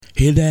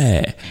Hey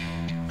there,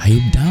 are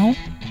you down,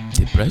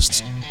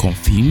 depressed,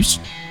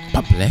 confused,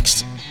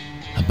 perplexed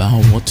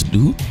about what to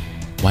do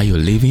while you're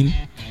living?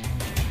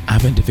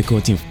 Having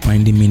difficulty in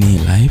finding meaning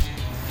in life?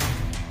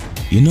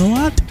 You know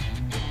what?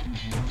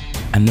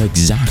 I know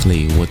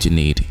exactly what you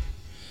need.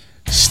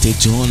 Stay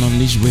tuned on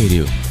this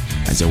radio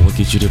as I walk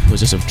you through the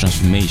process of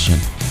transformation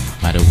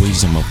by the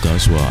wisdom of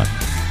God's word.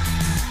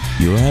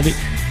 You ready?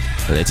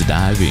 Let's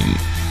dive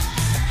in.